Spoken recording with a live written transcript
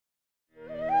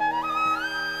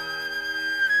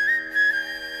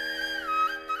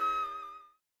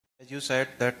you said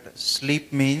that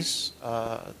sleep means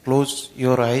close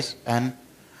your eyes and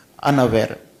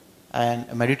unaware,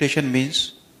 and meditation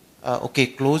means okay,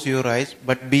 close your eyes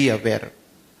but be aware.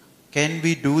 Can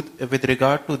we do, with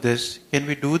regard to this, can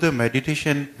we do the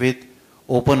meditation with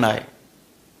open eye?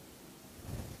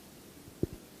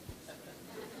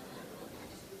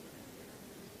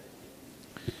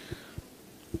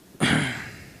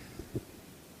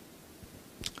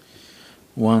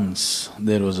 Once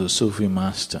there was a Sufi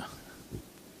master.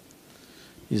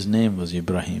 His name was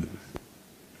Ibrahim.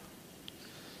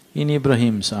 In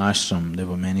Ibrahim's ashram there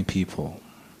were many people.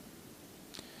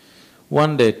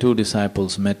 One day two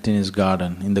disciples met in the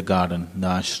garden, the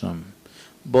ashram.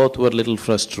 Both were a little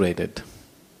frustrated.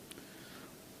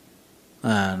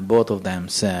 And both of them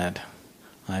said,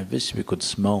 "I wish we could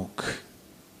smoke."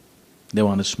 They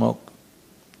want to smoke.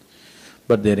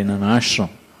 But they're in an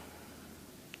ashram.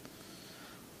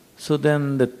 So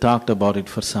then they talked about it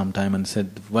for some time and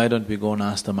said, "Why don't we go and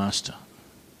ask the master,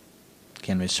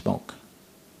 can we smoke?"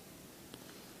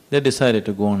 They decided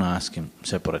to go and ask him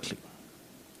separately.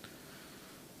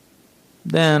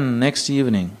 Then next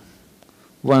evening,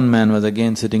 one man was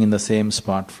again sitting in the same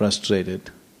spot,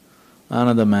 frustrated.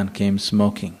 Another man came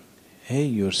smoking. "Hey,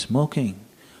 you're smoking.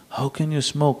 How can you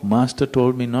smoke? Master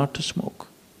told me not to smoke."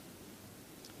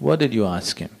 "What did you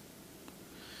ask him?"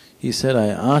 He said, "I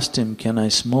asked him, can I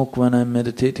smoke when I'm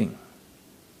meditating?"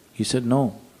 He said,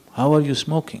 "No. How are you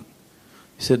smoking?"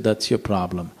 He said, "That's your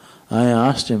problem. I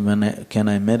asked him, can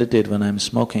I meditate when I'm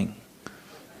smoking?"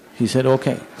 He said,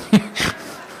 "Okay."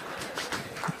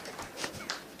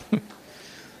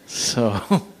 So,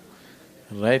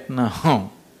 right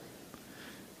now,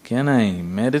 can I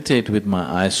meditate with my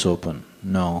eyes open?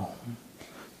 No.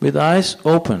 With eyes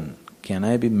open, can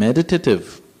I be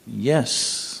meditative?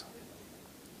 Yes.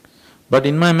 But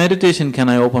in my meditation, can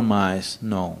I open my eyes?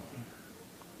 No.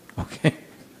 Okay?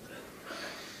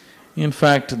 In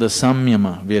fact, the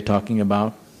samyama we are talking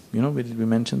about, did we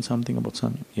mention something about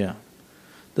samyama? Yeah.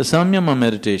 The samyama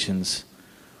meditations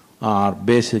are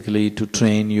basically to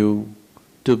train you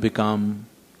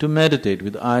to meditate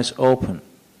with eyes open,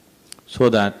 so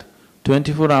that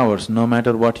 24 hours, no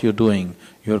matter what you're doing,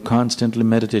 you're constantly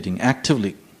meditating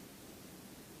actively.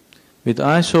 With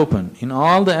eyes open, in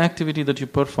all the activity that you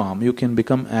perform, you can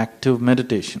become active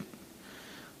meditation.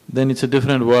 Then it's a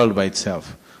different world by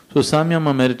itself. So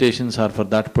samyama meditations are for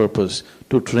that purpose,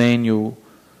 to train you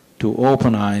to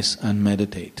open eyes and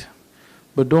meditate.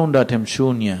 But don't attempt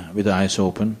shunya with eyes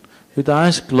open. With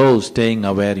eyes closed, staying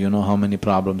aware, how many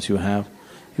problems you have.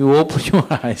 You open your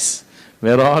eyes,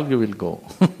 where all you will go.